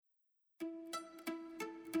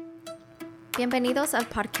Bienvenidos al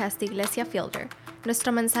podcast de Iglesia Fielder.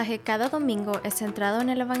 Nuestro mensaje cada domingo es centrado en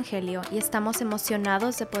el Evangelio y estamos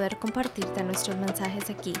emocionados de poder compartirte nuestros mensajes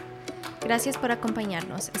aquí. Gracias por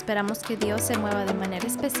acompañarnos. Esperamos que Dios se mueva de manera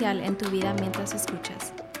especial en tu vida mientras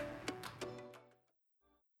escuchas.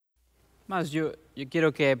 Yo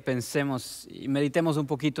quiero que pensemos y meditemos un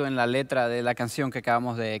poquito en la letra de la canción que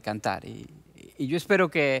acabamos de cantar. Y yo espero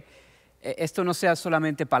que esto no sea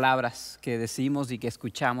solamente palabras que decimos y que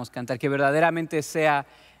escuchamos cantar, que verdaderamente sea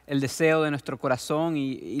el deseo de nuestro corazón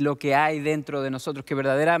y lo que hay dentro de nosotros, que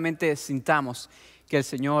verdaderamente sintamos que el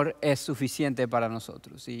Señor es suficiente para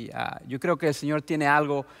nosotros. Y yo creo que el Señor tiene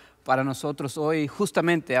algo para nosotros hoy,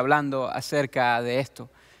 justamente hablando acerca de esto.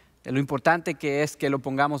 De lo importante que es que lo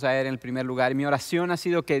pongamos a Él en el primer lugar. Y mi oración ha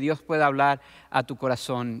sido que Dios pueda hablar a tu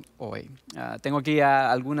corazón hoy. Tengo aquí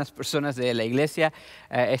a algunas personas de la iglesia.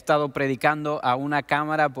 He estado predicando a una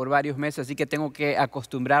cámara por varios meses, así que tengo que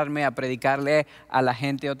acostumbrarme a predicarle a la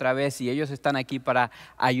gente otra vez. Y ellos están aquí para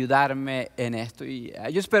ayudarme en esto. Y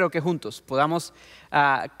yo espero que juntos podamos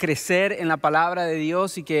crecer en la palabra de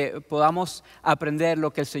Dios y que podamos aprender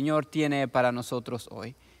lo que el Señor tiene para nosotros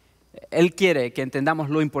hoy. Él quiere que entendamos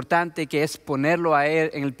lo importante que es ponerlo a Él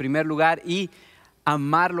en el primer lugar y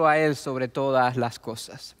amarlo a Él sobre todas las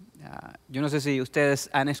cosas. Yo no sé si ustedes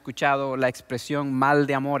han escuchado la expresión mal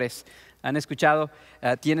de amores. ¿Han escuchado?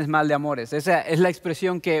 Tienes mal de amores. Esa es la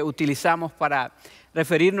expresión que utilizamos para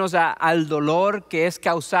referirnos al dolor que es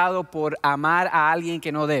causado por amar a alguien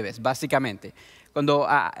que no debes, básicamente. Cuando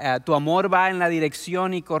tu amor va en la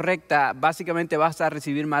dirección incorrecta, básicamente vas a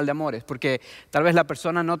recibir mal de amores, porque tal vez la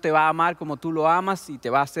persona no te va a amar como tú lo amas y te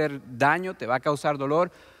va a hacer daño, te va a causar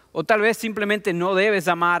dolor, o tal vez simplemente no debes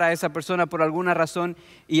amar a esa persona por alguna razón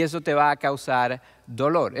y eso te va a causar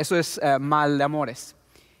dolor. Eso es mal de amores.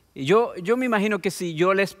 Y yo me imagino que si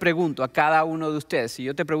yo les pregunto a cada uno de ustedes, si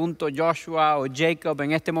yo te pregunto Joshua o Jacob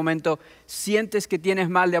en este momento, ¿sientes que tienes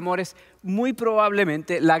mal de amores? Muy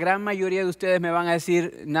probablemente la gran mayoría de ustedes me van a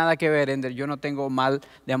decir, nada que ver, Ender, yo no tengo mal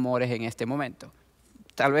de amores en este momento.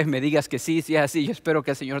 Tal vez me digas que sí, si es así, yo espero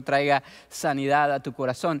que el Señor traiga sanidad a tu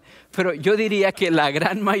corazón. Pero yo diría que la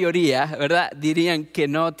gran mayoría, ¿verdad?, dirían que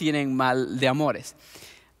no tienen mal de amores.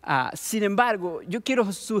 Sin embargo, yo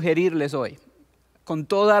quiero sugerirles hoy, con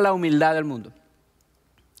toda la humildad del mundo,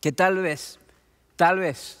 que tal vez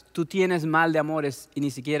tú tienes mal de amores y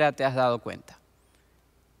ni siquiera te has dado cuenta.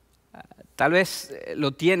 Tal vez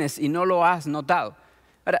lo tienes y no lo has notado.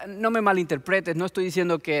 Ahora, no me malinterpretes, no estoy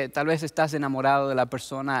diciendo que tal vez estás enamorado de la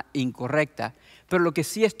persona incorrecta, pero lo que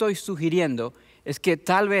sí estoy sugiriendo es que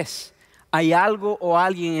tal vez hay algo o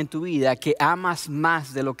alguien en tu vida que amas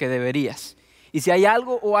más de lo que deberías. Y si hay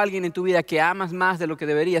algo o alguien en tu vida que amas más de lo que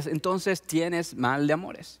deberías, entonces tienes mal de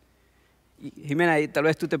amores. Y Jimena, tal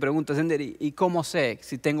vez tú te preguntas, Ender, ¿y cómo sé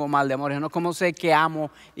si tengo mal de amores? ¿No? ¿Cómo sé qué amo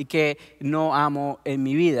y qué no amo en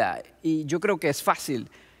mi vida? Y yo creo que es fácil.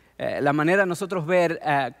 La manera de nosotros ver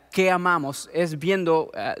qué amamos es viendo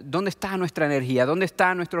dónde está nuestra energía, dónde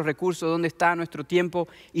está nuestro recurso, dónde está nuestro tiempo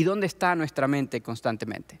y dónde está nuestra mente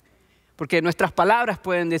constantemente. Porque nuestras palabras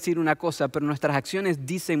pueden decir una cosa, pero nuestras acciones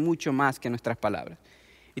dicen mucho más que nuestras palabras.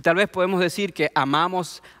 Y tal vez podemos decir que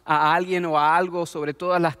amamos a alguien o a algo sobre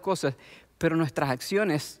todas las cosas, pero nuestras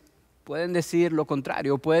acciones pueden decir lo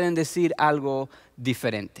contrario, pueden decir algo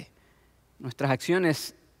diferente. Nuestras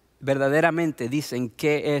acciones verdaderamente dicen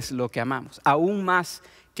qué es lo que amamos, aún más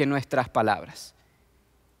que nuestras palabras.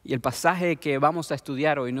 Y el pasaje que vamos a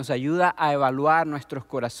estudiar hoy nos ayuda a evaluar nuestros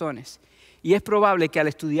corazones. Y es probable que al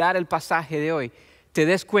estudiar el pasaje de hoy se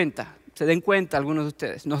den cuenta algunos de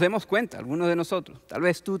ustedes, nos demos cuenta, algunos de nosotros, tal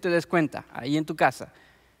vez tú te des cuenta ahí en tu casa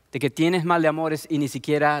de que tienes mal de amores y ni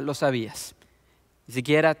siquiera lo sabías, ni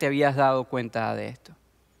siquiera te habías dado cuenta de esto.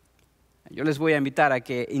 Yo les voy a invitar a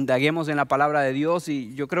que indaguemos en la palabra de Dios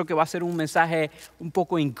y yo creo que va a ser un mensaje un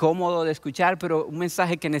poco incómodo de escuchar, pero un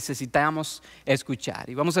mensaje que necesitamos escuchar.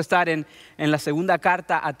 Y vamos a estar en la segunda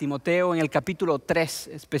carta a Timoteo, en el capítulo 3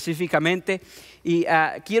 específicamente. Y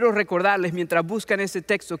quiero recordarles, mientras buscan ese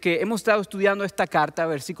texto, que hemos estado estudiando esta carta,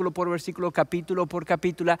 versículo por versículo, capítulo por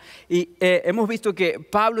capítulo, y hemos visto que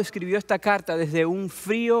Pablo escribió esta carta desde un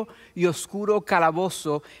frío y oscuro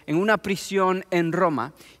calabozo en una prisión en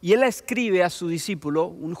Roma. Y él escribe a su discípulo,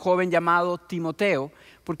 un joven llamado Timoteo,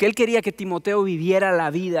 porque él quería que Timoteo viviera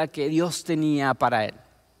la vida que Dios tenía para él.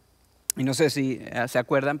 Y no sé si se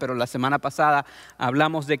acuerdan, pero la semana pasada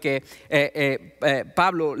hablamos de que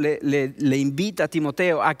Pablo le invita a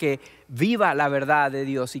Timoteo a que viva la verdad de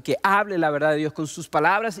Dios y que hable la verdad de Dios con sus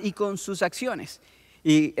palabras y con sus acciones.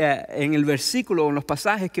 Y en el versículo, en los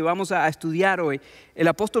pasajes que vamos a estudiar hoy, el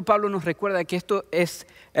apóstol Pablo nos recuerda que esto es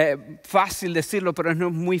fácil decirlo, pero no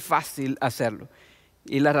es muy fácil hacerlo.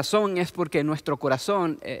 Y la razón es porque nuestro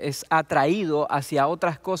corazón es atraído hacia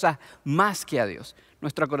otras cosas más que a Dios.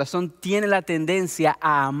 Nuestro corazón tiene la tendencia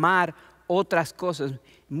a amar otras cosas,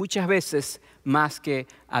 muchas veces más que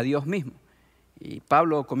a Dios mismo. Y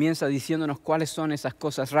Pablo comienza diciéndonos cuáles son esas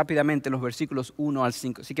cosas rápidamente en los versículos 1 al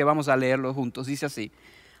 5. Así que vamos a leerlos juntos. Dice así: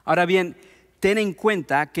 ahora bien, ten en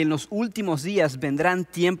cuenta que en los últimos días vendrán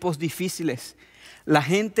tiempos difíciles. La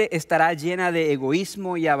gente estará llena de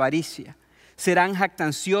egoísmo y avaricia. Serán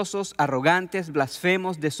jactanciosos, arrogantes,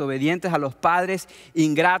 blasfemos, desobedientes a los padres,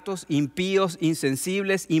 ingratos, impíos,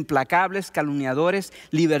 insensibles, implacables, calumniadores,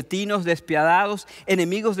 libertinos, despiadados,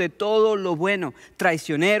 enemigos de todo lo bueno,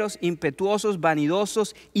 traicioneros, impetuosos,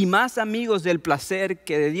 vanidosos y más amigos del placer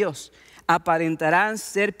que de Dios. Aparentarán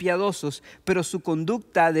ser piadosos, pero su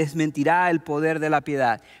conducta desmentirá el poder de la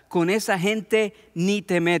piedad. Con esa gente ni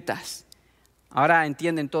te metas. Ahora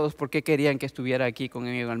entienden todos por qué querían que estuviera aquí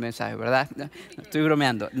conmigo el mensaje, ¿verdad? No, estoy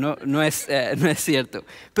bromeando, no es cierto.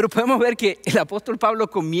 Pero podemos ver que el apóstol Pablo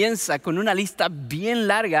comienza con una lista bien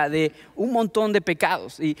larga de un montón de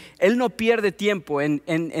pecados. Y él no pierde tiempo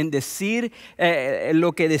en decir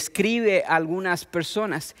lo que describe a algunas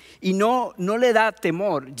personas. Y no le da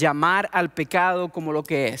temor llamar al pecado como lo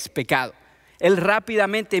que es, pecado. Él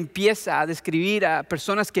rápidamente empieza a describir a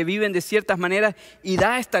personas que viven de ciertas maneras y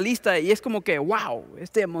da esta lista y es como que, wow,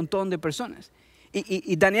 este montón de personas.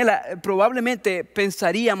 Y Daniela, probablemente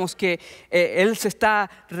pensaríamos que él se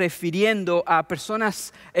está refiriendo a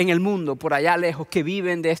personas en el mundo, por allá lejos, que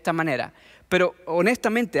viven de esta manera. Pero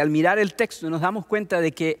honestamente, al mirar el texto nos damos cuenta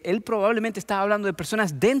de que él probablemente estaba hablando de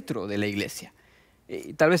personas dentro de la iglesia.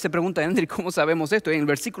 Y tal vez se pregunta, André, ¿cómo sabemos esto? En el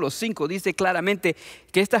versículo 5 dice claramente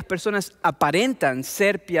que estas personas aparentan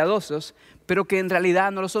ser piadosos, pero que en realidad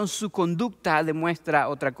no lo son. Su conducta demuestra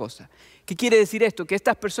otra cosa. ¿Qué quiere decir esto? Que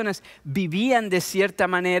estas personas vivían de cierta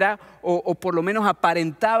manera o por lo menos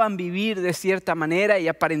aparentaban vivir de cierta manera y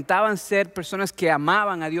aparentaban ser personas que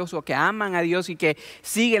amaban a Dios o que aman a Dios y que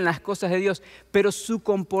siguen las cosas de Dios, pero su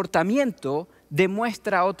comportamiento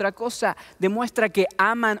demuestra otra cosa, demuestra que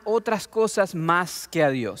aman otras cosas más que a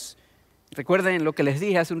Dios. Recuerden lo que les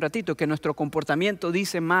dije hace un ratito, que nuestro comportamiento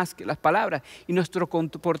dice más que las palabras y nuestro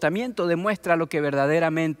comportamiento demuestra lo que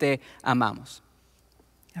verdaderamente amamos.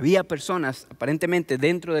 Había personas aparentemente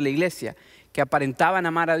dentro de la iglesia que aparentaban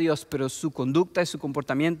amar a Dios, pero su conducta y su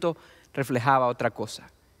comportamiento reflejaba otra cosa.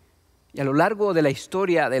 Y a lo largo de la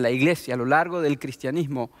historia de la iglesia, a lo largo del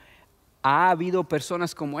cristianismo, ha habido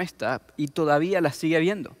personas como esta y todavía las sigue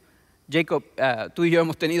habiendo. Jacob, tú y yo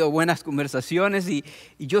hemos tenido buenas conversaciones y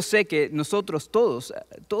yo sé que nosotros todos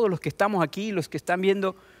los que estamos aquí, los que están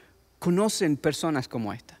viendo, conocen personas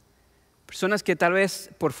como esta. Personas que tal vez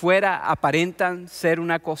por fuera aparentan ser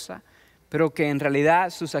una cosa, pero que en realidad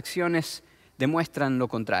sus acciones demuestran lo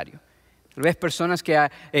contrario. Tal vez personas que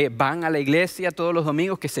van a la iglesia todos los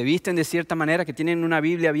domingos, que se visten de cierta manera, que tienen una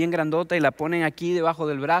Biblia bien grandota y la ponen aquí debajo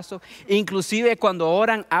del brazo. Inclusive cuando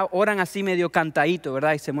oran así medio cantadito,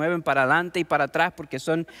 ¿verdad? Y se mueven para adelante y para atrás porque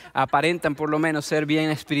aparentan por lo menos ser bien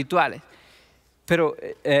espirituales. Pero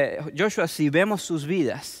Joshua, si vemos sus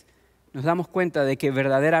vidas, nos damos cuenta de que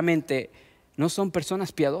verdaderamente no son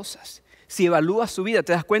personas piadosas. Si evalúas su vida,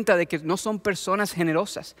 te das cuenta de que no son personas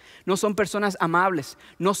generosas, no son personas amables,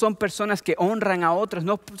 no son personas que honran a otros,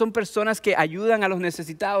 no son personas que ayudan a los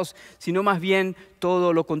necesitados, sino más bien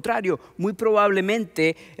todo lo contrario. Muy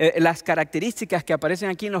probablemente las características que aparecen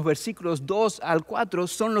aquí en los versículos 2 al 4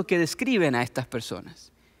 son lo que describen a estas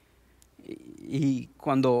personas. Y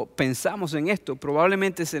cuando pensamos en esto,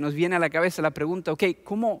 probablemente se nos viene a la cabeza la pregunta, ok,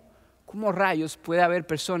 ¿cómo rayos puede haber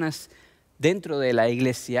personas dentro de la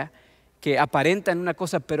iglesia que aparentan una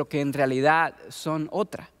cosa pero que en realidad son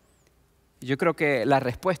otra? Yo creo que la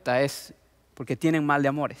respuesta es porque tienen mal de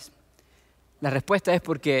amores. La respuesta es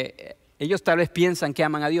porque ellos tal vez piensan que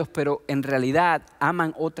aman a Dios, pero en realidad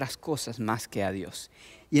aman otras cosas más que a Dios.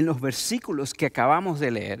 Y en los versículos que acabamos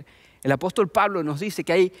de leer, el apóstol Pablo nos dice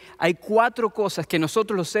que hay 4 cosas que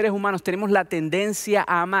nosotros los seres humanos tenemos la tendencia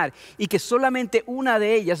a amar y que solamente una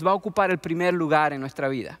de ellas va a ocupar el primer lugar en nuestra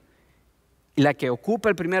vida. Y la que ocupa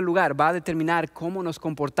el primer lugar va a determinar cómo nos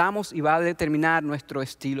comportamos y va a determinar nuestro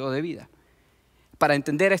estilo de vida. Para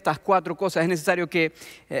entender estas 4 cosas es necesario que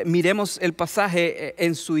miremos el pasaje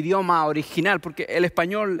en su idioma original, porque el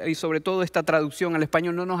español y sobre todo esta traducción al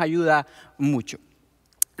español no nos ayuda mucho.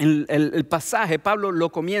 El pasaje, Pablo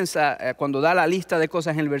lo comienza cuando da la lista de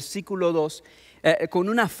cosas en el versículo 2 con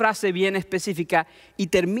una frase bien específica y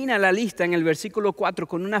termina la lista en el versículo 4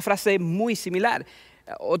 con una frase muy similar.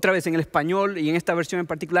 Otra vez en el español y en esta versión en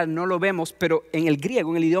particular no lo vemos, pero en el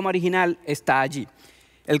griego, en el idioma original, está allí.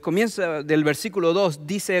 El comienzo del versículo 2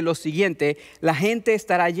 dice lo siguiente: la gente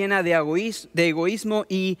estará llena de egoísmo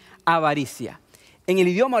y avaricia. En el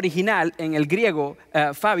idioma original, en el griego,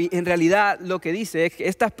 Fabi, en realidad lo que dice es que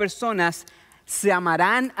estas personas se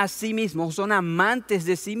amarán a sí mismos, son amantes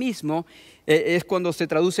de sí mismos, es cuando se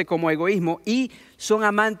traduce como egoísmo, y son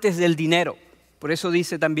amantes del dinero. Por eso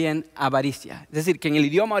dice también avaricia. Es decir, que en el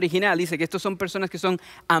idioma original dice que estos son personas que son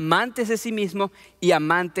amantes de sí mismos y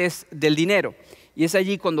amantes del dinero. Y es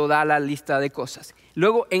allí cuando da la lista de cosas.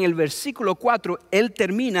 Luego en el versículo 4, él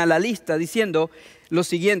termina la lista diciendo lo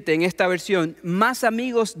siguiente en esta versión: más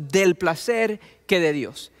amigos del placer que de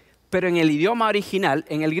Dios. Pero en el idioma original,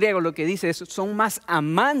 en el griego, lo que dice es: son más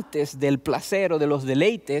amantes del placer o de los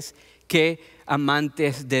deleites que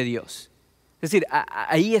amantes de Dios. Es decir,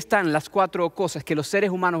 ahí están las 4 cosas que los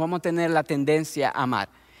seres humanos vamos a tener la tendencia a amar.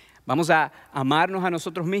 Vamos a amarnos a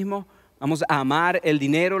nosotros mismos, vamos a amar el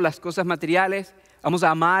dinero, las cosas materiales, vamos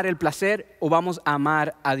a amar el placer o vamos a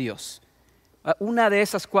amar a Dios. Una de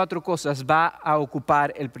esas 4 cosas va a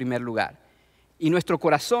ocupar el primer lugar. Y nuestro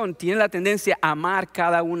corazón tiene la tendencia a amar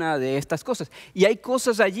cada una de estas cosas. Y hay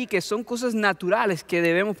cosas allí que son cosas naturales que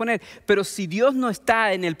debemos poner. Pero si Dios no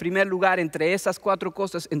está en el primer lugar entre esas 4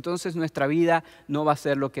 cosas, entonces nuestra vida no va a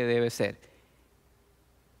ser lo que debe ser.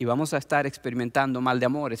 Y vamos a estar experimentando mal de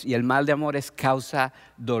amores. Y el mal de amores causa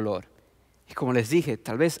dolor. Y como les dije,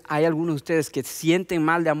 tal vez hay algunos de ustedes que sienten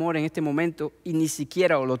mal de amor en este momento y ni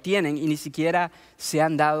siquiera, o lo tienen, y ni siquiera se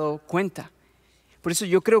han dado cuenta. Por eso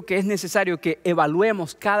yo creo que es necesario que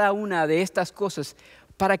evaluemos cada una de estas cosas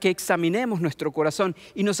para que examinemos nuestro corazón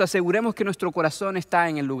y nos aseguremos que nuestro corazón está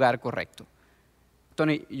en el lugar correcto.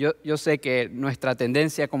 Tony, yo sé que nuestra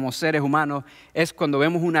tendencia como seres humanos es, cuando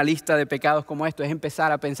vemos una lista de pecados como esto, es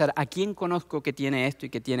empezar a pensar: ¿a quién conozco que tiene esto y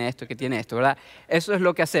que tiene esto y que tiene esto? ¿Verdad? Eso es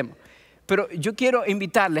lo que hacemos. Pero yo quiero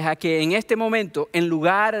invitarles a que en este momento, en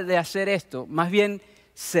lugar de hacer esto, más bien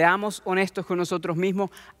seamos honestos con nosotros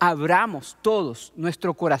mismos, abramos todos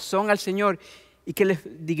nuestro corazón al Señor y que les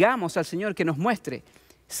digamos al Señor que nos muestre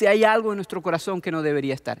si hay algo en nuestro corazón que no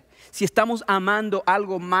debería estar. Si estamos amando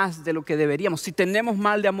algo más de lo que deberíamos, si tenemos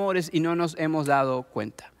mal de amores y no nos hemos dado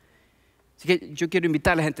cuenta. Así que yo quiero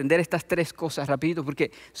invitarles a entender estas 3 cosas rapidito,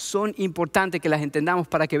 porque son importantes que las entendamos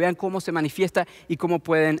para que vean cómo se manifiesta y cómo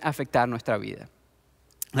pueden afectar nuestra vida.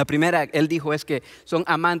 La primera, él dijo, es que son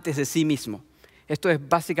amantes de sí mismos. Esto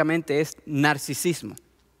básicamente es narcisismo.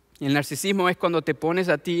 Y el narcisismo es cuando te pones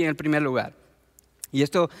a ti en el primer lugar. Y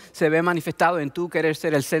esto se ve manifestado en tú querer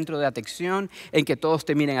ser el centro de atención, en que todos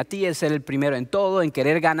te miren a ti, en ser el primero en todo, en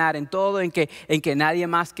querer ganar en todo, en que nadie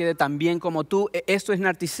más quede tan bien como tú. Esto es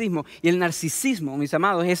narcisismo. Y el narcisismo, mis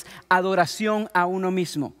amados, es adoración a uno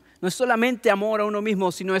mismo. No es solamente amor a uno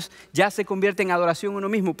mismo, sino ya se convierte en adoración a uno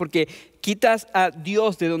mismo, porque quitas a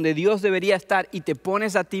Dios de donde Dios debería estar y te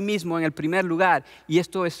pones a ti mismo en el primer lugar. Y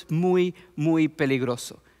esto es muy, muy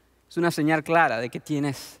peligroso. Es una señal clara de que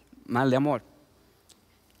tienes mal de amor.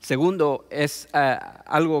 Segundo, es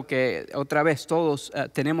algo que otra vez todos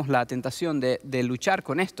tenemos la tentación de luchar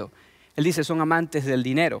con esto. Él dice, son amantes del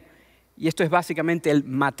dinero. Y esto es básicamente el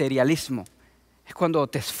materialismo. Es cuando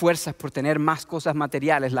te esfuerzas por tener más cosas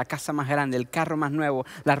materiales, la casa más grande, el carro más nuevo,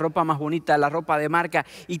 la ropa más bonita, la ropa de marca,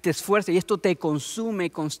 y te esfuerzas y esto te consume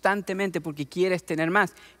constantemente porque quieres tener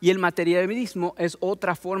más. Y el materialismo es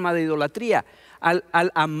otra forma de idolatría. Al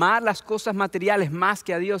amar las cosas materiales más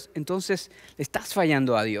que a Dios, entonces le estás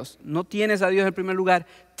fallando a Dios. No tienes a Dios en primer lugar,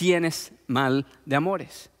 tienes mal de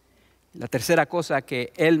amores. La tercera cosa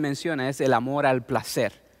que él menciona es el amor al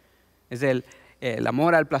placer. Es el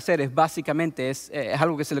amor al placer es básicamente es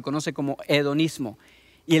algo que se le conoce como hedonismo.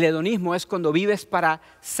 Y el hedonismo es cuando vives para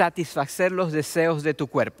satisfacer los deseos de tu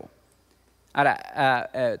cuerpo.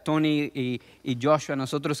 Ahora, Tony y Joshua,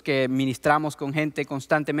 nosotros que ministramos con gente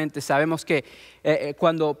constantemente, sabemos que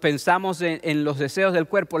cuando pensamos en los deseos del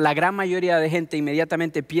cuerpo, la gran mayoría de gente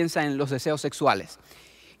inmediatamente piensa en los deseos sexuales.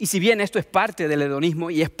 Y si bien esto es parte del hedonismo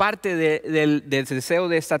y es parte del deseo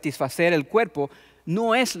de satisfacer el cuerpo,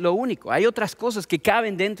 no es lo único. Hay otras cosas que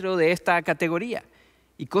caben dentro de esta categoría.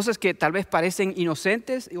 Y cosas que tal vez parecen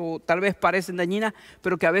inocentes o tal vez parecen dañinas,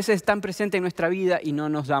 pero que a veces están presentes en nuestra vida y no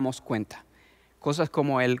nos damos cuenta. Cosas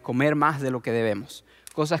como el comer más de lo que debemos.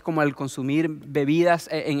 Cosas como el consumir bebidas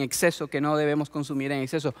en exceso que no debemos consumir en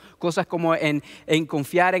exceso. Cosas como en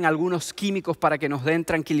confiar en algunos químicos para que nos den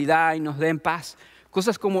tranquilidad y nos den paz.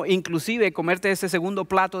 Cosas como inclusive comerte ese segundo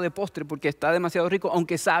plato de postre porque está demasiado rico,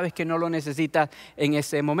 aunque sabes que no lo necesitas en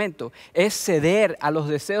ese momento. Es ceder a los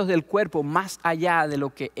deseos del cuerpo más allá de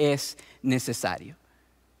lo que es necesario.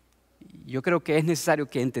 yo creo que es necesario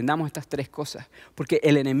que entendamos estas tres cosas, porque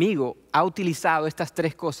el enemigo ha utilizado estas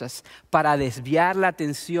tres cosas para desviar la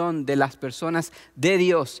atención de las personas de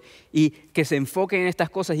Dios y que se enfoquen en estas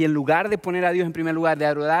cosas y en lugar de poner a Dios en primer lugar, de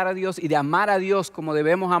adorar a Dios y de amar a Dios como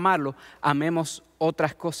debemos amarlo, amemos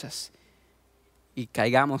otras cosas y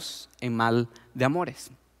caigamos en mal de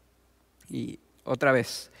amores. Y otra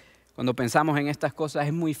vez, cuando pensamos en estas cosas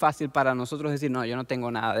es muy fácil para nosotros decir, no, yo no tengo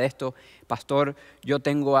nada de esto, pastor, yo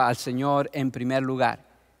tengo al Señor en primer lugar.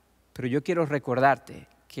 Pero yo quiero recordarte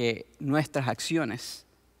que nuestras acciones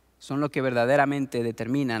son lo que verdaderamente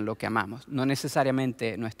determinan lo que amamos, no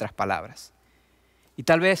necesariamente nuestras palabras. Y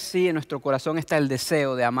tal vez sí, en nuestro corazón está el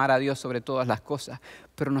deseo de amar a Dios sobre todas las cosas,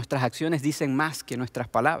 pero nuestras acciones dicen más que nuestras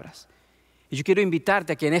palabras. Y yo quiero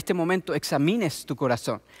invitarte a que en este momento examines tu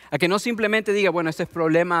corazón, a que no simplemente digas, bueno, este es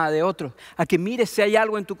problema de otros, a que mires si hay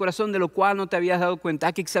algo en tu corazón de lo cual no te habías dado cuenta,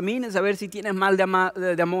 a que examines a ver si tienes mal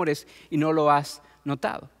de amores y no lo has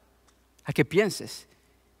notado, a que pienses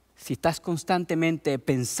si estás constantemente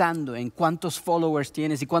pensando en cuántos followers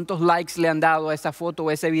tienes y cuántos likes le han dado a esa foto o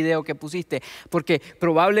a ese video que pusiste, porque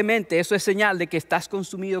probablemente eso es señal de que estás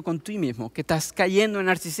consumido con ti mismo, que estás cayendo en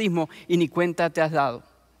narcisismo y ni cuenta te has dado.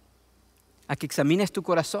 A que examines tu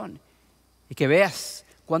corazón y que veas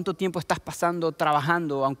cuánto tiempo estás pasando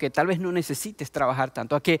trabajando, aunque tal vez no necesites trabajar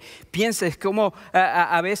tanto. A que pienses cómo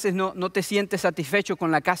a veces no te sientes satisfecho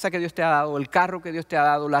con la casa que Dios te ha dado, el carro que Dios te ha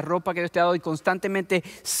dado, la ropa que Dios te ha dado y constantemente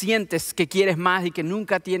sientes que quieres más y que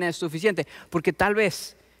nunca tienes suficiente. Porque tal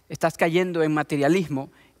vez estás cayendo en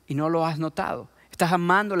materialismo y no lo has notado. Estás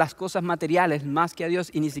amando las cosas materiales más que a Dios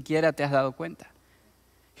y ni siquiera te has dado cuenta.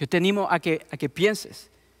 Yo te animo a que pienses.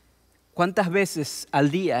 ¿Cuántas veces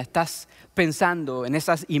al día estás pensando en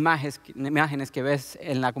esas imágenes que ves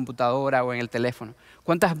en la computadora o en el teléfono?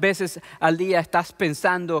 ¿Cuántas veces al día estás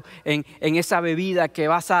pensando en esa bebida que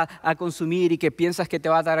vas a consumir y que piensas que te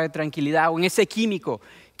va a dar tranquilidad? O en ese químico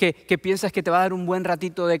que piensas que te va a dar un buen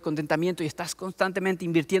ratito de contentamiento y estás constantemente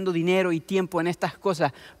invirtiendo dinero y tiempo en estas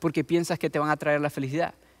cosas porque piensas que te van a traer la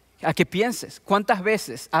felicidad. A que pienses, ¿cuántas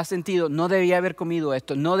veces has sentido no debía haber comido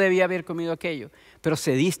esto, no debía haber comido aquello, pero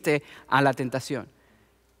cediste a la tentación?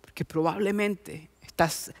 Porque probablemente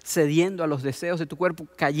estás cediendo a los deseos de tu cuerpo,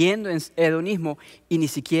 cayendo en hedonismo y ni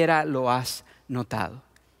siquiera lo has notado.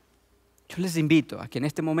 Yo les invito a que en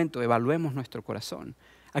este momento evaluemos nuestro corazón,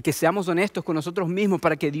 a que seamos honestos con nosotros mismos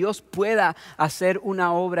para que Dios pueda hacer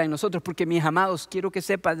una obra en nosotros. Porque mis amados, quiero que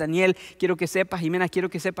sepas, Daniel, quiero que sepas, Jimena, quiero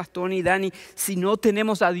que sepas, Tony, Dani, si no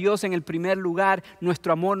tenemos a Dios en el primer lugar,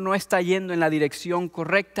 nuestro amor no está yendo en la dirección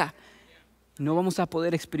correcta. No vamos a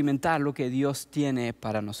poder experimentar lo que Dios tiene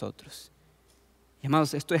para nosotros. Y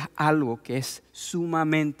amados, esto es algo que es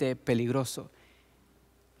sumamente peligroso.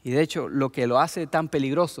 Y de hecho, lo que lo hace tan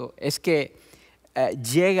peligroso es que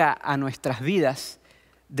llega a nuestras vidas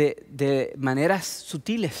de maneras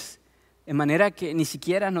sutiles, de manera que ni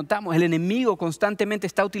siquiera notamos. El enemigo constantemente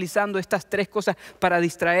está utilizando estas tres cosas para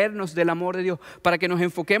distraernos del amor de Dios, para que nos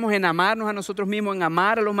enfoquemos en amarnos a nosotros mismos, en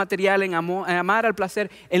amar a los materiales, en amar al placer,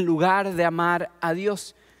 en lugar de amar a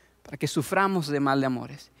Dios, para que suframos de mal de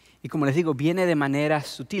amores. Y como les digo, viene de maneras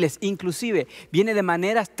sutiles, inclusive viene de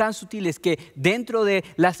maneras tan sutiles que dentro de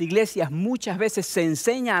las iglesias muchas veces se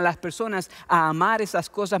enseña a las personas a amar esas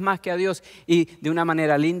cosas más que a Dios y de una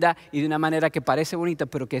manera linda y de una manera que parece bonita,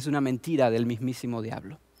 pero que es una mentira del mismísimo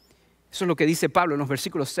diablo. Eso es lo que dice Pablo en los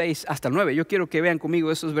versículos 6 hasta el 9. Yo quiero que vean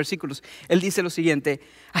conmigo esos versículos. Él dice lo siguiente: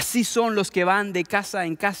 así son los que van de casa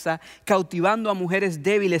en casa cautivando a mujeres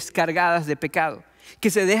débiles cargadas de pecado,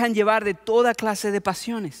 que se dejan llevar de toda clase de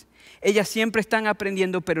pasiones. Ellas siempre están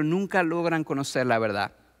aprendiendo, pero nunca logran conocer la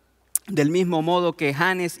verdad. Del mismo modo que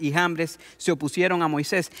Janes y Jambres se opusieron a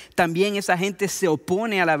Moisés, también esa gente se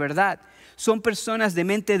opone a la verdad. Son personas de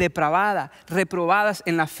mente depravada, reprobadas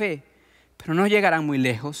en la fe, pero no llegarán muy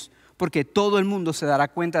lejos, porque todo el mundo se dará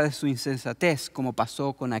cuenta de su insensatez, como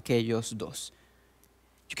pasó con aquellos dos.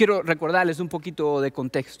 Yo quiero recordarles un poquito de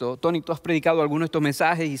contexto. Tony, tú has predicado algunos de estos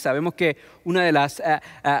mensajes y sabemos que una de las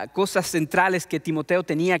cosas centrales que Timoteo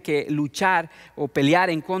tenía que luchar o pelear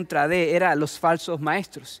en contra de era los falsos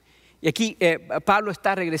maestros. Y aquí Pablo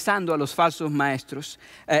está regresando a los falsos maestros.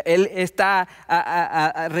 Él está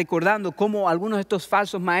recordando cómo algunos de estos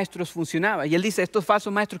falsos maestros funcionaban. Y él dice, estos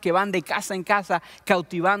falsos maestros que van de casa en casa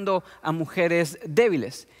cautivando a mujeres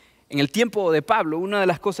débiles. En el tiempo de Pablo, una de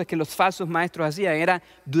las cosas que los falsos maestros hacían era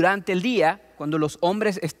durante el día, cuando los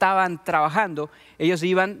hombres estaban trabajando, ellos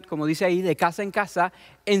iban, como dice ahí, de casa en casa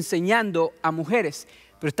enseñando a mujeres.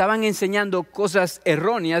 Pero estaban enseñando cosas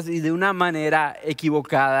erróneas y de una manera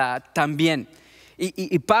equivocada también.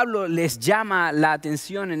 Y Pablo les llama la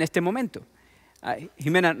atención en este momento.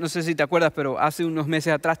 Jimena, no sé si te acuerdas, pero hace unos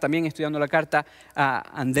meses atrás también estudiando la carta,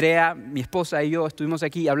 Andrea, mi esposa y yo estuvimos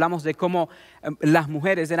aquí y hablamos de cómo las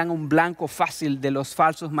mujeres eran un blanco fácil de los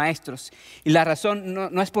falsos maestros. Y la razón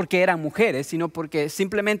no es porque eran mujeres, sino porque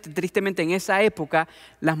simplemente, tristemente, en esa época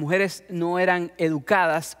las mujeres no eran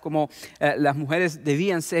educadas como las mujeres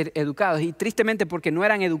debían ser educadas. Y tristemente porque no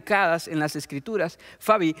eran educadas en las Escrituras,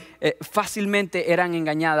 Fabi, fácilmente eran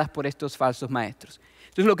engañadas por estos falsos maestros.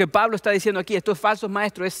 Entonces lo que Pablo está diciendo aquí, estos falsos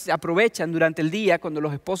maestros se aprovechan durante el día cuando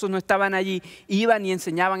los esposos no estaban allí, iban y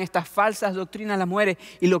enseñaban estas falsas doctrinas a las mujeres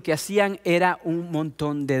y lo que hacían era un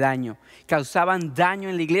montón de daño. Causaban daño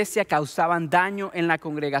en la iglesia, causaban daño en la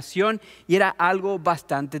congregación y era algo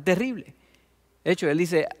bastante terrible. De hecho, él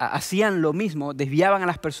dice, hacían lo mismo, desviaban a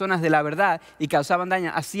las personas de la verdad y causaban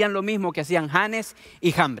daño. Hacían lo mismo que hacían Janes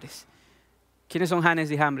y Jambres. ¿Quiénes son Janes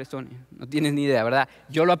y Jambres, Tony? No tienes ni idea, ¿verdad?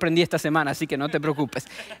 Yo lo aprendí esta semana, así que no te preocupes.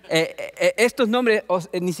 Estos nombres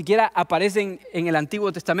ni siquiera aparecen en el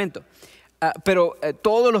Antiguo Testamento. Pero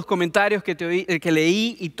todos los comentarios que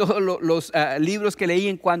leí y todos los libros que leí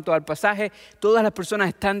en cuanto al pasaje, todas las personas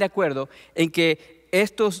están de acuerdo en que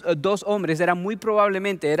estos dos hombres muy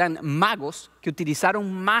probablemente eran magos que utilizaron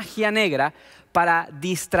magia negra para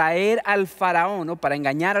distraer al faraón o para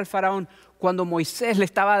engañar al faraón cuando Moisés le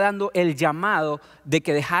estaba dando el llamado de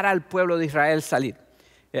que dejara al pueblo de Israel salir.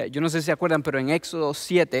 Yo no sé si se acuerdan, pero en Éxodo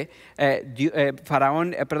 7,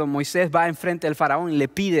 Moisés va enfrente del faraón y le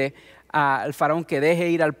pide al faraón que deje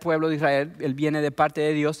ir al pueblo de Israel. Él viene de parte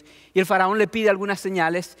de Dios y el faraón le pide algunas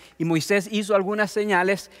señales y Moisés hizo algunas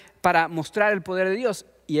señales para mostrar el poder de Dios.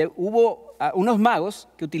 Y hubo unos magos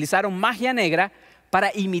que utilizaron magia negra para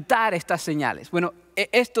imitar estas señales. Bueno,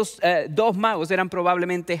 estos dos magos eran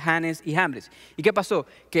probablemente Janes y Jambres. ¿Y qué pasó?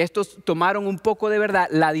 Que estos tomaron un poco de verdad,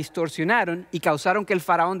 la distorsionaron y causaron que el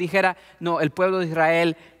faraón dijera, no, el pueblo de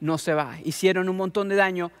Israel no se va. Hicieron un montón de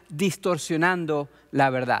daño distorsionando la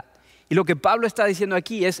verdad. Y lo que Pablo está diciendo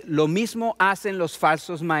aquí es, lo mismo hacen los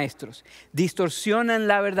falsos maestros. Distorsionan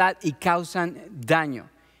la verdad y causan daño.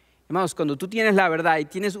 Hermanos, cuando tú tienes la verdad y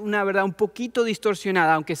tienes una verdad un poquito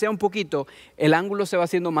distorsionada, aunque sea un poquito, el ángulo se va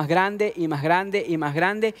haciendo más grande y más grande y más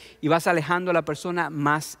grande y vas alejando a la persona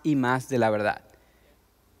más y más de la verdad.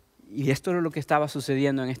 Y esto es lo que estaba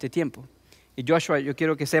sucediendo en este tiempo. Y Joshua, yo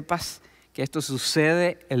quiero que sepas que esto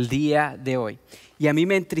sucede el día de hoy. Y a mí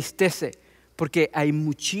me entristece porque hay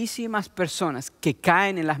muchísimas personas que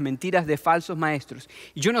caen en las mentiras de falsos maestros.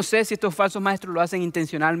 Y yo no sé si estos falsos maestros lo hacen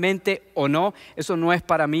intencionalmente o no. Eso no es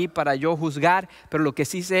para mí, para yo juzgar. Pero lo que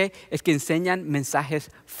sí sé es que enseñan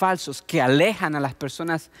mensajes falsos que alejan a las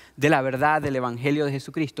personas de la verdad del Evangelio de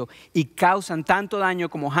Jesucristo y causan tanto daño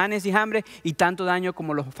como Janes y Jambres y tanto daño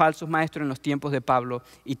como los falsos maestros en los tiempos de Pablo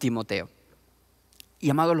y Timoteo.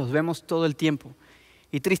 Y amados, los vemos todo el tiempo.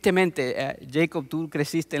 Y tristemente, Jacob, tú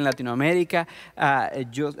creciste en Latinoamérica,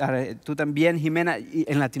 tú también, Jimena, y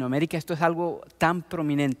en Latinoamérica esto es algo tan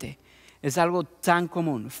prominente, es algo tan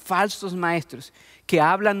común. Falsos maestros que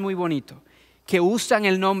hablan muy bonito, que usan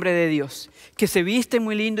el nombre de Dios, que se visten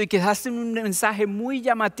muy lindo y que hacen un mensaje muy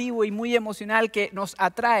llamativo y muy emocional que nos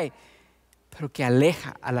atrae, pero que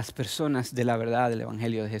aleja a las personas de la verdad del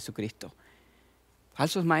Evangelio de Jesucristo.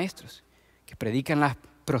 Falsos maestros que predican la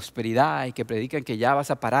prosperidad y que predican que ya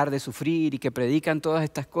vas a parar de sufrir y que predican todas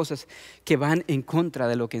estas cosas que van en contra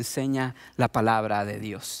de lo que enseña la palabra de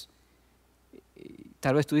Dios. Y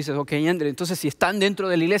tal vez tú dices, ok, André, entonces si están dentro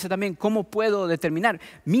de la iglesia también, ¿cómo puedo determinar?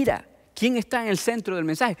 Mira, ¿quién está en el centro del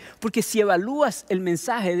mensaje? Porque si evalúas el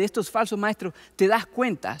mensaje de estos falsos maestros, te das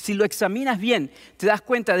cuenta, si lo examinas bien, te das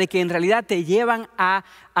cuenta de que en realidad te llevan a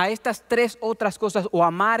estas tres otras cosas o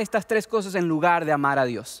amar estas tres cosas en lugar de amar a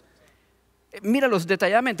Dios. Míralos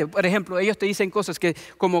detalladamente. Por ejemplo, ellos te dicen cosas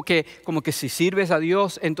como que si sirves a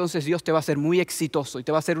Dios, entonces Dios te va a hacer muy exitoso y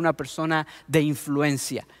te va a hacer una persona de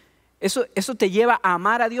influencia. Eso te lleva a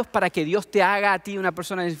amar a Dios para que Dios te haga a ti una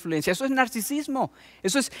persona de influencia. Eso es narcisismo.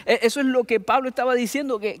 Eso es lo que Pablo estaba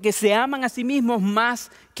diciendo, que se aman a sí mismos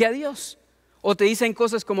más que a Dios. O te dicen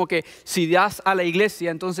cosas como que si das a la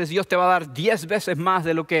iglesia, entonces Dios te va a dar 10 veces más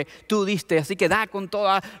de lo que tú diste. Así que da con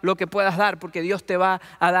todo lo que puedas dar porque Dios te va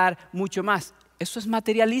a dar mucho más. Eso es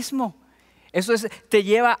materialismo. Eso te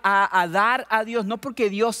lleva a dar a Dios, no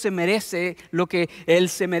porque Dios se merece lo que Él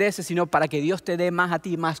se merece, sino para que Dios te dé más a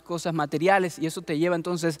ti, más cosas materiales. Y eso te lleva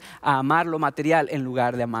entonces a amar lo material en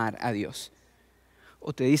lugar de amar a Dios.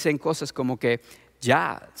 O te dicen cosas como que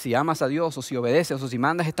ya, si amas a Dios o si obedeces o si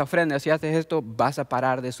mandas esta ofrenda, si haces esto, vas a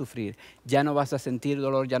parar de sufrir. Ya no vas a sentir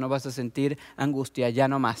dolor, ya no vas a sentir angustia, ya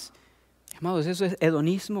no más. Amados, eso es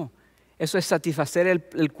hedonismo. Eso es satisfacer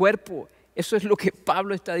el cuerpo. Eso es lo que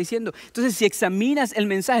Pablo está diciendo. Entonces, si examinas el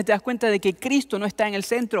mensaje, te das cuenta de que Cristo no está en el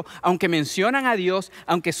centro. Aunque mencionan a Dios,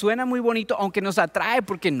 aunque suena muy bonito, aunque nos atrae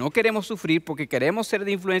porque no queremos sufrir, porque queremos ser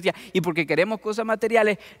de influencia y porque queremos cosas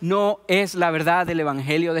materiales, no es la verdad del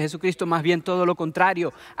Evangelio de Jesucristo. Más bien todo lo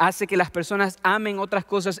contrario. Hace que las personas amen otras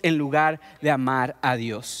cosas en lugar de amar a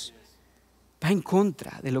Dios. Va en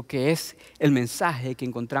contra de lo que es el mensaje que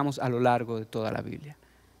encontramos a lo largo de toda la Biblia.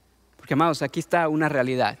 Porque, amados, aquí está una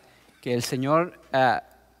realidad que el Señor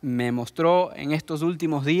me mostró en estos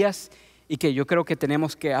últimos días y que yo creo que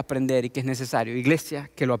tenemos que aprender y que es necesario, iglesia,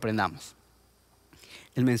 que lo aprendamos.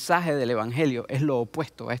 El mensaje del Evangelio es lo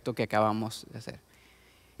opuesto a esto que acabamos de hacer.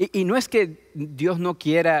 Y no es que Dios no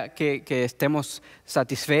quiera que estemos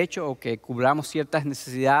satisfechos o que cubramos ciertas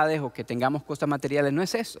necesidades o que tengamos cosas materiales, no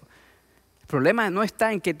es eso. El problema no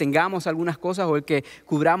está en que tengamos algunas cosas o en que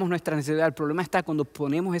cubramos nuestra necesidad. El problema está cuando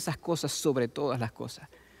ponemos esas cosas sobre todas las cosas.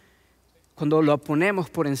 Cuando lo ponemos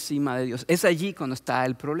por encima de Dios. Es allí cuando está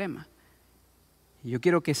el problema. Y yo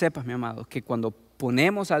quiero que sepas, mi amado, que cuando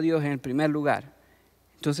ponemos a Dios en el primer lugar,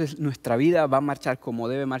 entonces nuestra vida va a marchar como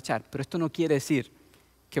debe marchar. Pero esto no quiere decir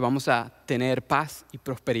que vamos a tener paz y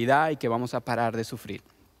prosperidad y que vamos a parar de sufrir.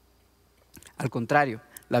 Al contrario,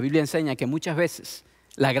 la Biblia enseña que muchas veces,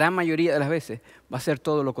 la gran mayoría de las veces, va a ser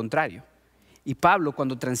todo lo contrario. Y Pablo,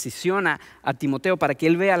 cuando transiciona a Timoteo para que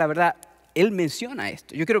él vea la verdad, él menciona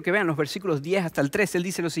esto. Yo quiero que vean los versículos 10 hasta el 13. Él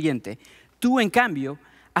dice lo siguiente: tú, en cambio,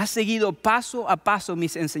 has seguido paso a paso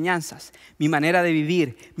mis enseñanzas, mi manera de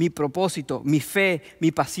vivir, mi propósito, mi fe,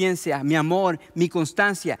 mi paciencia, mi amor, mi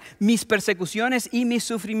constancia, mis persecuciones y mis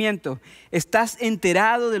sufrimientos. Estás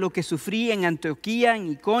enterado de lo que sufrí en Antioquía,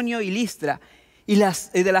 en Iconio y Listra, y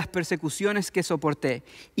de las persecuciones que soporté,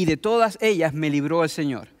 y de todas ellas me libró el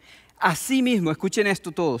Señor. Asimismo, escuchen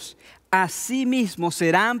esto todos, asimismo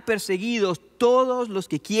serán perseguidos todos los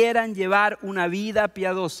que quieran llevar una vida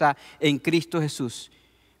piadosa en Cristo Jesús.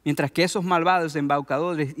 Mientras que esos malvados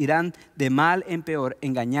embaucadores irán de mal en peor,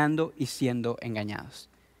 engañando y siendo engañados.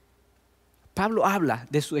 Pablo habla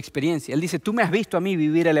de su experiencia. Él dice, tú me has visto a mí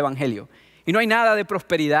vivir el Evangelio. Y no hay nada de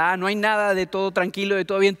prosperidad, no hay nada de todo tranquilo, de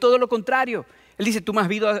todo bien, todo lo contrario. Él dice, tú me has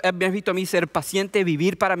visto a mí ser paciente,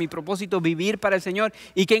 vivir para mi propósito, vivir para el Señor.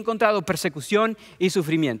 ¿Y que he encontrado? Persecución y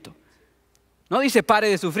sufrimiento. No dice pare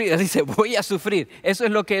de sufrir, él dice voy a sufrir. Eso es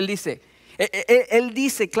lo que él dice. Él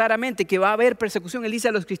dice claramente que va a haber persecución. Él dice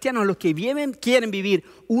a los cristianos, los que quieren vivir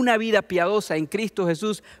una vida piadosa en Cristo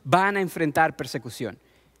Jesús, van a enfrentar persecución.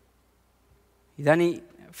 Y Dani,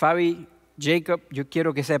 Fabi, Jacob, yo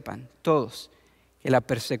quiero que sepan todos que la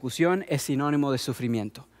persecución es sinónimo de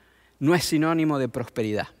sufrimiento. No es sinónimo de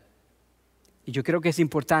prosperidad. Y yo creo que es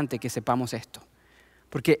importante que sepamos esto.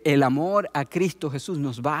 Porque el amor a Cristo Jesús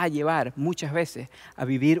nos va a llevar muchas veces a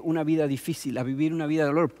vivir una vida difícil, a vivir una vida de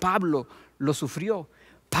dolor. Pablo lo sufrió.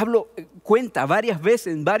 Pablo cuenta varias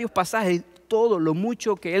veces en varios pasajes todo lo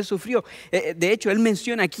mucho que él sufrió. De hecho, él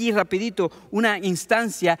menciona aquí rapidito una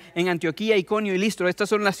instancia en Antioquía, Iconio y Listra. Estas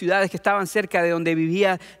son las ciudades que estaban cerca de donde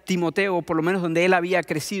vivía Timoteo, o por lo menos donde él había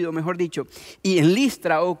crecido, mejor dicho. Y en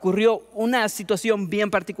Listra ocurrió una situación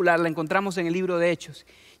bien particular, la encontramos en el libro de Hechos.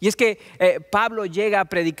 Y es que Pablo llega a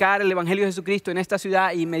predicar el Evangelio de Jesucristo en esta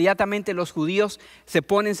ciudad e inmediatamente los judíos se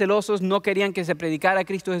ponen celosos, no querían que se predicara a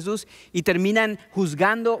Cristo Jesús y terminan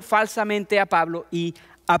juzgando falsamente a Pablo y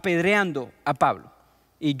apedreando a Pablo.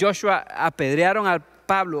 Y Joshua apedrearon a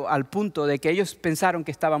Pablo al punto de que ellos pensaron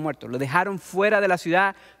que estaba muerto. Lo dejaron fuera de la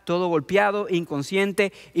ciudad, todo golpeado,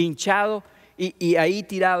 inconsciente, hinchado y ahí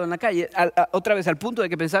tirado en la calle. Otra vez al punto de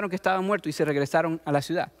que pensaron que estaba muerto y se regresaron a la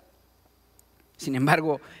ciudad. Sin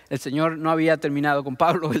embargo, el Señor no había terminado con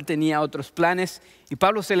Pablo, él tenía otros planes y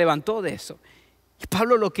Pablo se levantó de eso. Y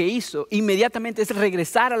Pablo lo que hizo inmediatamente es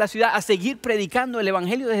regresar a la ciudad a seguir predicando el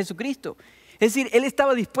Evangelio de Jesucristo. Es decir, él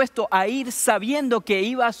estaba dispuesto a ir sabiendo que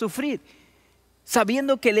iba a sufrir,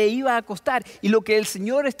 sabiendo que le iba a costar. Y lo que el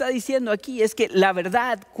Señor está diciendo aquí es que la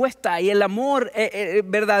verdad cuesta y el amor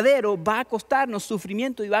verdadero va a costarnos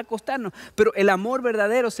sufrimiento y va a costarnos. Pero el amor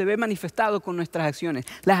verdadero se ve manifestado con nuestras acciones.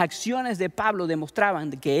 Las acciones de Pablo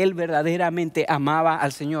demostraban que él verdaderamente amaba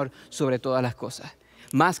al Señor sobre todas las cosas.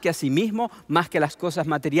 Más que a sí mismo, más que a las cosas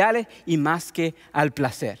materiales y más que al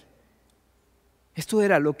placer. Esto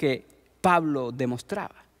era lo que Pablo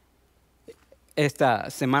demostraba.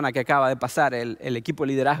 Esta semana que acaba de pasar, el equipo de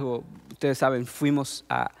liderazgo, ustedes saben, fuimos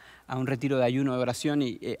a un retiro de ayuno de oración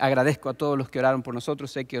y agradezco a todos los que oraron por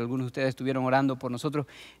nosotros. Sé que algunos de ustedes estuvieron orando por nosotros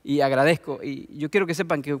y agradezco. Y yo quiero que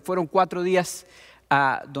sepan que fueron 4 días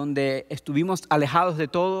donde estuvimos alejados de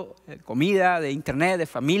todo, de comida, de internet, de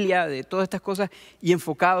familia, de todas estas cosas y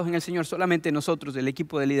enfocados en el Señor, solamente nosotros, el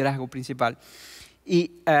equipo de liderazgo principal.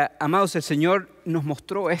 Y, amados, el Señor nos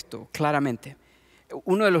mostró esto claramente.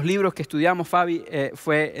 Uno de los libros que estudiamos, Fabi,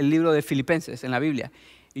 fue el libro de Filipenses en la Biblia.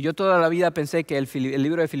 Y yo toda la vida pensé que el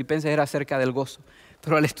libro de Filipenses era acerca del gozo.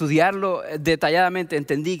 Pero al estudiarlo detalladamente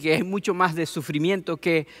entendí que es mucho más de sufrimiento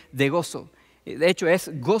que de gozo. De hecho, es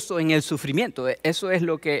gozo en el sufrimiento. Eso es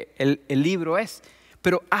lo que el libro es.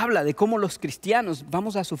 Pero habla de cómo los cristianos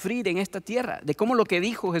vamos a sufrir en esta tierra, de cómo lo que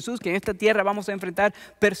dijo Jesús, que en esta tierra vamos a enfrentar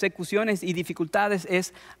persecuciones y dificultades,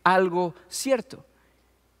 es algo cierto.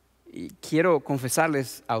 Y quiero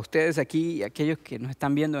confesarles a ustedes aquí y a aquellos que nos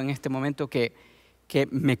están viendo en este momento que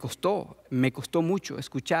me costó mucho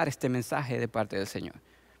escuchar este mensaje de parte del Señor.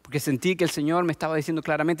 Porque sentí que el Señor me estaba diciendo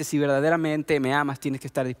claramente, si verdaderamente me amas, tienes que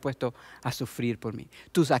estar dispuesto a sufrir por mí.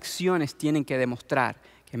 Tus acciones tienen que demostrar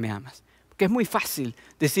que me amas. Porque es muy fácil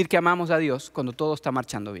decir que amamos a Dios cuando todo está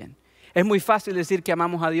marchando bien. Es muy fácil decir que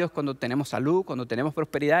amamos a Dios cuando tenemos salud, cuando tenemos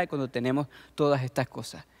prosperidad y cuando tenemos todas estas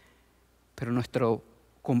cosas. Pero nuestro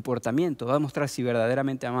comportamiento va a mostrar si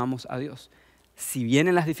verdaderamente amamos a Dios. Si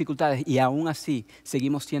vienen las dificultades y aún así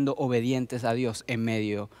seguimos siendo obedientes a Dios en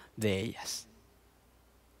medio de ellas.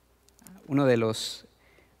 Uno de los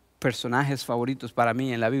personajes favoritos para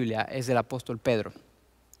mí en la Biblia es el apóstol Pedro.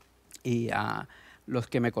 Y los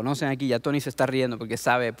que me conocen aquí, ya Tony se está riendo porque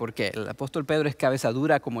sabe por qué. El apóstol Pedro es cabeza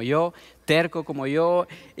dura como yo, terco como yo,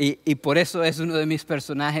 y por eso es uno de mis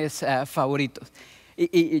personajes favoritos.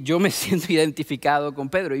 Y yo me siento identificado con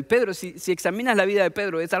Pedro. Y Pedro, si examinas la vida de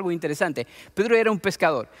Pedro, es algo interesante. Pedro era un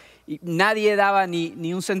pescador y nadie daba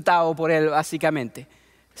ni un centavo por él, básicamente,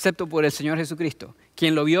 excepto por el Señor Jesucristo,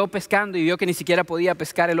 quien lo vio pescando y vio que ni siquiera podía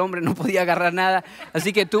pescar el hombre, no podía agarrar nada,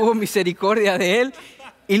 así que tuvo misericordia de él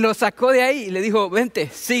y lo sacó de ahí y le dijo, vente,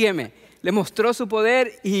 sígueme. Le mostró su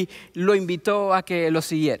poder y lo invitó a que lo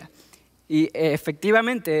siguiera. Y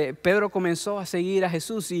efectivamente Pedro comenzó a seguir a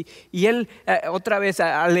Jesús y él otra vez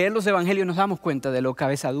al leer los evangelios nos damos cuenta de lo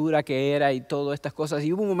cabeza dura que era y todas estas cosas.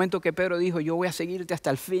 Y hubo un momento que Pedro dijo, yo voy a seguirte hasta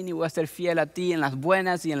el fin y voy a ser fiel a ti en las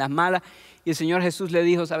buenas y en las malas. Y el Señor Jesús le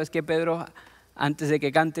dijo, ¿sabes qué, Pedro? Antes de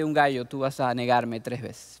que cante un gallo tú vas a negarme 3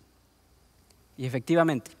 veces. Y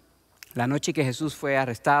efectivamente, la noche que Jesús fue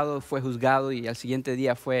arrestado, fue juzgado y al siguiente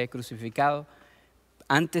día fue crucificado,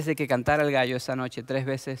 antes de que cantara el gallo esa noche 3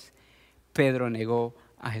 veces, Pedro negó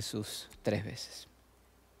a Jesús 3 veces.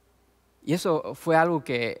 Y eso fue algo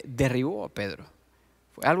que derribó a Pedro.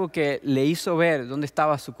 Fue algo que le hizo ver dónde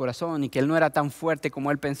estaba su corazón y que él no era tan fuerte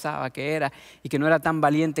como él pensaba que era y que no era tan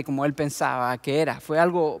valiente como él pensaba que era. Fue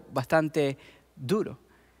algo bastante duro.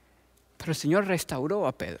 Pero el Señor restauró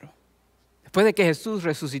a Pedro. Después de que Jesús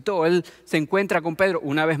resucitó, Él se encuentra con Pedro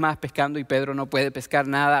una vez más pescando y Pedro no puede pescar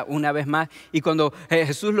nada una vez más. Y cuando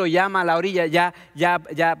Jesús lo llama a la orilla, ya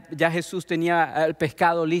Jesús tenía el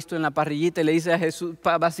pescado listo en la parrillita y le dice a Jesús,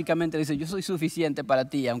 básicamente le dice, yo soy suficiente para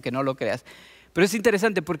ti, aunque no lo creas. Pero es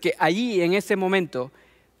interesante porque allí en ese momento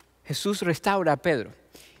Jesús restaura a Pedro.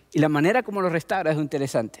 Y la manera como lo restaura es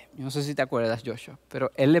interesante. Yo no sé si te acuerdas, Joshua,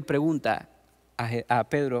 pero Él le pregunta a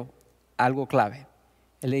Pedro algo clave.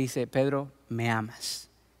 Él le dice, Pedro, ¿me amas?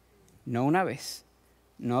 No una vez,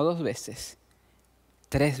 no 2 veces,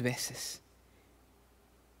 3 veces.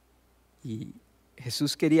 Y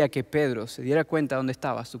Jesús quería que Pedro se diera cuenta de dónde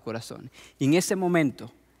estaba su corazón. Y en ese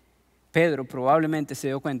momento, Pedro probablemente se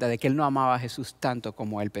dio cuenta de que él no amaba a Jesús tanto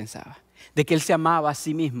como él pensaba. De que él se amaba a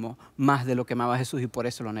sí mismo más de lo que amaba a Jesús y por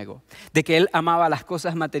eso lo negó. De que él amaba las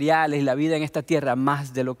cosas materiales y la vida en esta tierra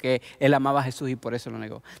más de lo que él amaba a Jesús y por eso lo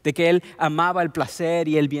negó. De que él amaba el placer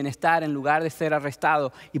y el bienestar en lugar de ser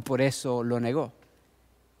arrestado y por eso lo negó.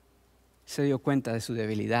 Se dio cuenta de su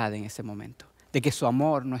debilidad en ese momento. De que su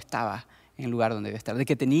amor no estaba en el lugar donde debía estar. De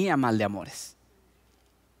que tenía mal de amores.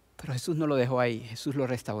 Pero Jesús no lo dejó ahí. Jesús lo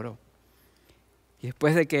restauró. Y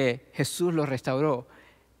después de que Jesús lo restauró,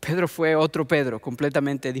 Pedro fue otro Pedro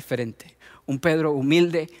completamente diferente. Un Pedro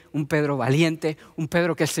humilde, un Pedro valiente, un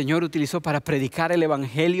Pedro que el Señor utilizó para predicar el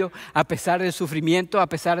evangelio a pesar del sufrimiento, a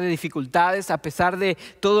pesar de dificultades, a pesar de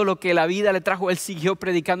todo lo que la vida le trajo. Él siguió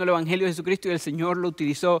predicando el evangelio de Jesucristo y el Señor lo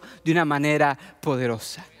utilizó de una manera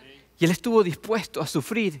poderosa. Y él estuvo dispuesto a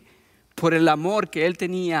sufrir por el amor que él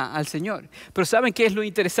tenía al Señor. Pero ¿saben qué es lo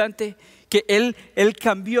interesante? Que él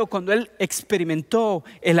cambió cuando él experimentó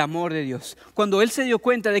el amor de Dios. Cuando él se dio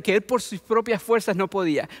cuenta de que él por sus propias fuerzas no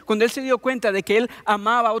podía. Cuando él se dio cuenta de que él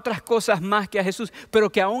amaba otras cosas más que a Jesús, pero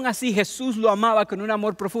que aún así Jesús lo amaba con un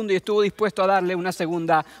amor profundo y estuvo dispuesto a darle una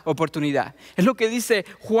segunda oportunidad. Es lo que dice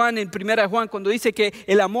Juan en 1 Juan cuando dice que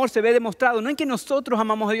el amor se ve demostrado no en que nosotros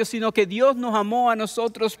amamos a Dios, sino que Dios nos amó a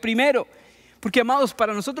nosotros primero. Porque, amados,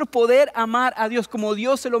 para nosotros poder amar a Dios como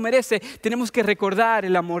Dios se lo merece, tenemos que recordar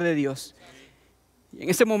el amor de Dios. Y en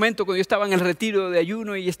ese momento, cuando yo estaba en el retiro de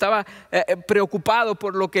ayuno y estaba preocupado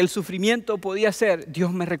por lo que el sufrimiento podía hacer,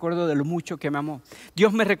 Dios me recordó de lo mucho que me amó.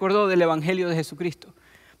 Dios me recordó del Evangelio de Jesucristo.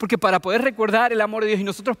 Porque para poder recordar el amor de Dios y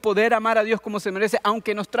nosotros poder amar a Dios como se merece,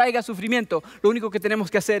 aunque nos traiga sufrimiento, lo único que tenemos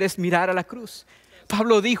que hacer es mirar a la cruz.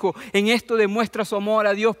 Pablo dijo, en esto demuestra su amor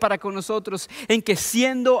a Dios para con nosotros, en que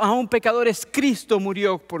siendo aún pecadores, Cristo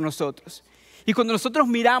murió por nosotros. Y cuando nosotros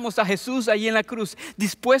miramos a Jesús allí en la cruz,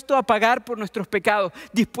 dispuesto a pagar por nuestros pecados,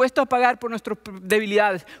 dispuesto a pagar por nuestras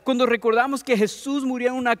debilidades, cuando recordamos que Jesús murió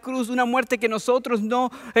en una cruz, una muerte que nosotros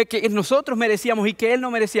merecíamos y que Él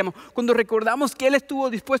no merecíamos, cuando recordamos que Él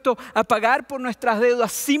estuvo dispuesto a pagar por nuestras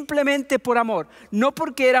deudas simplemente por amor, no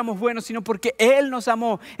porque éramos buenos, sino porque Él nos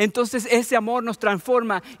amó, entonces ese amor nos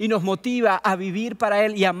transforma y nos motiva a vivir para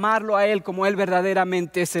Él y amarlo a Él como Él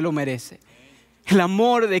verdaderamente se lo merece. El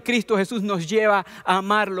amor de Cristo Jesús nos lleva a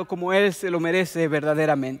amarlo como Él se lo merece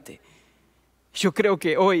verdaderamente. Yo creo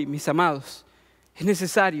que hoy, mis amados, es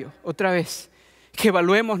necesario otra vez que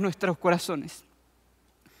evaluemos nuestros corazones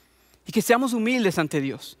y que seamos humildes ante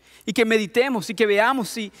Dios y que meditemos y que veamos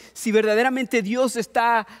si verdaderamente Dios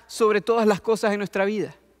está sobre todas las cosas en nuestra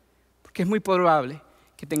vida. Porque es muy probable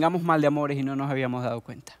que tengamos mal de amores y no nos habíamos dado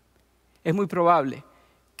cuenta. Es muy probable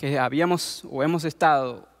que hemos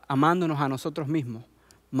estado amándonos a nosotros mismos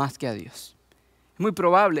más que a Dios. Es muy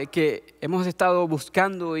probable que hemos estado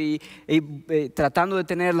buscando y tratando de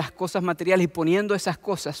tener las cosas materiales y poniendo esas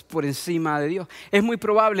cosas por encima de Dios. Es muy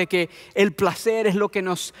probable que el placer es lo que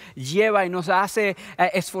nos lleva y nos hace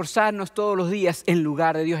esforzarnos todos los días en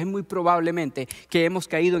lugar de Dios. Es muy probablemente que hemos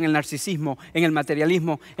caído en el narcisismo, en el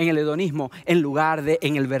materialismo, en el hedonismo, en lugar de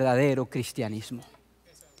en el verdadero cristianismo.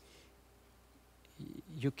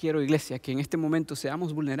 Yo quiero, iglesia, que en este momento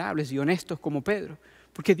seamos vulnerables y honestos como Pedro,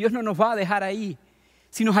 porque Dios no nos va a dejar ahí.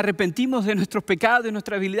 Si nos arrepentimos de nuestros pecados y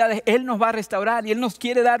nuestras habilidades, Él nos va a restaurar y Él nos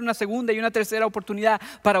quiere dar una segunda y una tercera oportunidad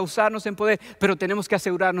para usarnos en poder, pero tenemos que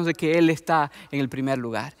asegurarnos de que Él está en el primer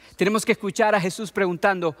lugar. Tenemos que escuchar a Jesús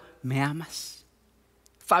preguntando, ¿me amas?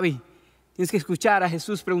 Fabi, tienes que escuchar a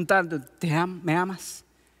Jesús preguntando, ¿me amas?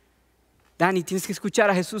 Dani, tienes que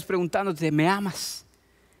escuchar a Jesús preguntándote, ¿me amas?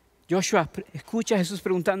 Joshua, escucha a Jesús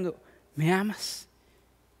preguntando, ¿me amas?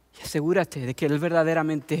 Y asegúrate de que Él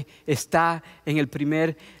verdaderamente está en el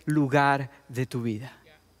primer lugar de tu vida.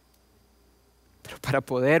 Pero para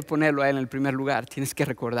poder ponerlo a Él en el primer lugar, tienes que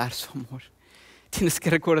recordar su amor. Tienes que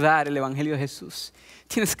recordar el Evangelio de Jesús.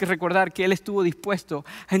 Tienes que recordar que Él estuvo dispuesto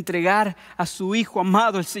a entregar a su Hijo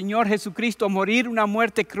amado, el Señor Jesucristo, a morir una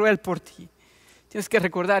muerte cruel por ti. Tienes que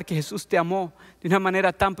recordar que Jesús te amó de una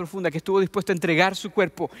manera tan profunda que estuvo dispuesto a entregar su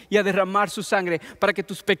cuerpo y a derramar su sangre para que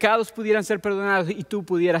tus pecados pudieran ser perdonados y tú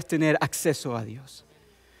pudieras tener acceso a Dios.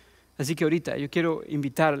 Así que ahorita yo quiero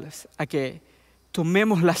invitarles a que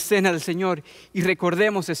tomemos la cena del Señor y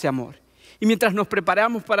recordemos ese amor. Y mientras nos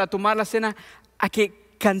preparamos para tomar la cena, a que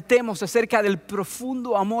cantemos acerca del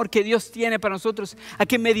profundo amor que Dios tiene para nosotros, a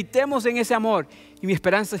que meditemos en ese amor. Y mi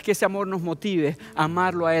esperanza es que ese amor nos motive a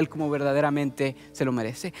amarlo a Él como verdaderamente se lo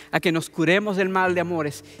merece. A que nos curemos del mal de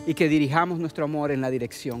amores y que dirijamos nuestro amor en la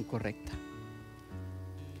dirección correcta.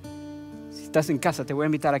 Si estás en casa, te voy a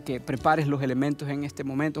invitar a que prepares los elementos en este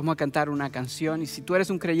momento. Vamos a cantar una canción y si tú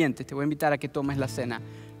eres un creyente, te voy a invitar a que tomes la cena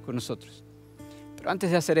con nosotros. Pero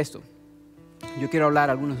antes de hacer esto, yo quiero hablar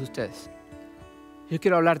a algunos de ustedes. Yo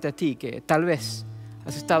quiero hablarte a ti que tal vez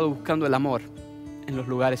has estado buscando el amor en los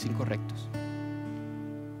lugares incorrectos.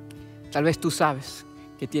 Tal vez tú sabes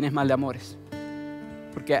que tienes mal de amores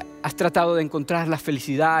porque has tratado de encontrar la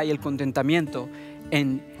felicidad y el contentamiento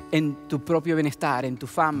en tu propio bienestar, en tu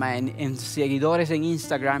fama, en seguidores en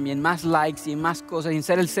Instagram y en más likes y en más cosas, y en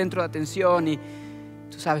ser el centro de atención, y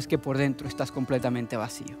tú sabes que por dentro estás completamente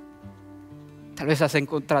vacío. Tal vez has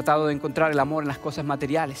tratado de encontrar el amor en las cosas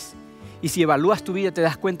materiales. Y si evalúas tu vida te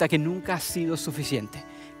das cuenta que nunca has sido suficiente,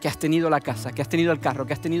 que has tenido la casa, que has tenido el carro,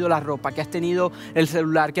 que has tenido la ropa, que has tenido el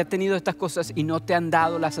celular, que has tenido estas cosas y no te han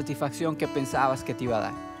dado la satisfacción que pensabas que te iba a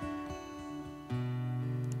dar.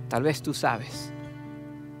 Tal vez tú sabes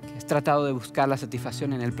que has tratado de buscar la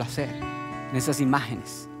satisfacción en el placer, en esas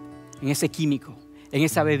imágenes, en ese químico, en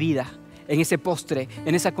esa bebida, en ese postre,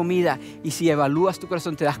 en esa comida. Y si evalúas tu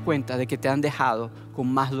corazón te das cuenta de que te han dejado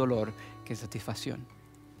con más dolor que satisfacción.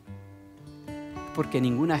 Porque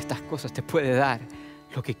ninguna de estas cosas te puede dar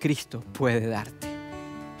lo que Cristo puede darte.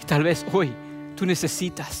 Y tal vez hoy tú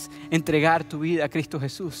necesitas entregar tu vida a Cristo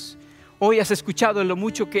Jesús. Hoy has escuchado lo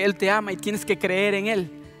mucho que Él te ama y tienes que creer en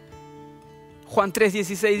Él. Juan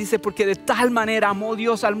 3:16 dice, porque de tal manera amó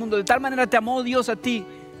Dios al mundo, de tal manera te amó Dios a ti,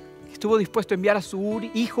 que estuvo dispuesto a enviar a su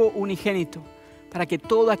Hijo unigénito para que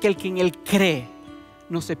todo aquel que en Él cree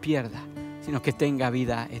no se pierda, sino que tenga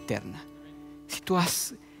vida eterna. Si tú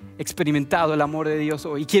has experimentado el amor de Dios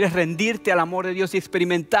hoy y quieres rendirte al amor de Dios y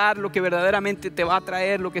experimentar lo que verdaderamente te va a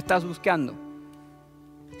traer lo que estás buscando,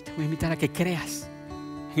 te voy a invitar a que creas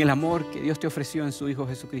en el amor que Dios te ofreció en su Hijo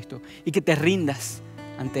Jesucristo y que te rindas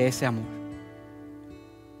ante ese amor.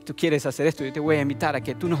 Si tú quieres hacer esto, yo te voy a invitar a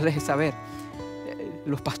que tú nos dejes saber.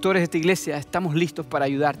 Los pastores de esta iglesia estamos listos para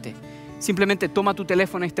ayudarte. Simplemente toma tu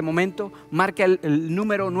teléfono en este momento, marca el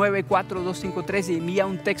número 94253 y envía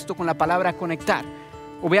un texto con la palabra conectar.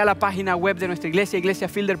 O ve a la página web de nuestra iglesia,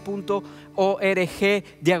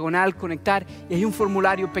 iglesiafielder.org/conectar, y hay un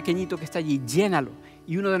formulario pequeñito que está allí. Llénalo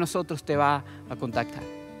y uno de nosotros te va a contactar.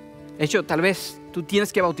 De hecho, tal vez tú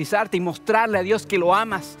tienes que bautizarte y mostrarle a Dios que lo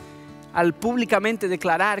amas al públicamente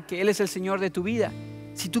declarar que Él es el Señor de tu vida.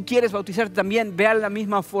 Si tú quieres bautizarte también, ve a la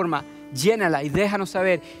misma forma, llénala y déjanos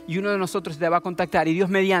saber, y uno de nosotros te va a contactar. Y Dios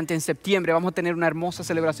mediante, en septiembre vamos a tener una hermosa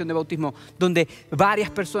celebración de bautismo donde varias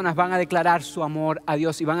personas van a declarar su amor a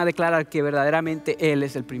Dios y van a declarar que verdaderamente Él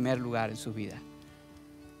es el primer lugar en su vida.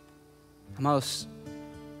 Amados,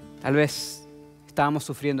 tal vez estábamos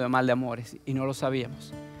sufriendo de mal de amores y no lo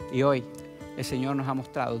sabíamos, y hoy el Señor nos ha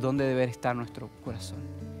mostrado dónde debe estar nuestro corazón.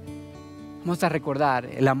 Vamos a recordar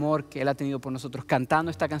el amor que Él ha tenido por nosotros cantando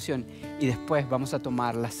esta canción, y después vamos a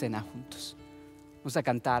tomar la cena juntos. Vamos a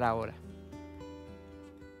cantar ahora.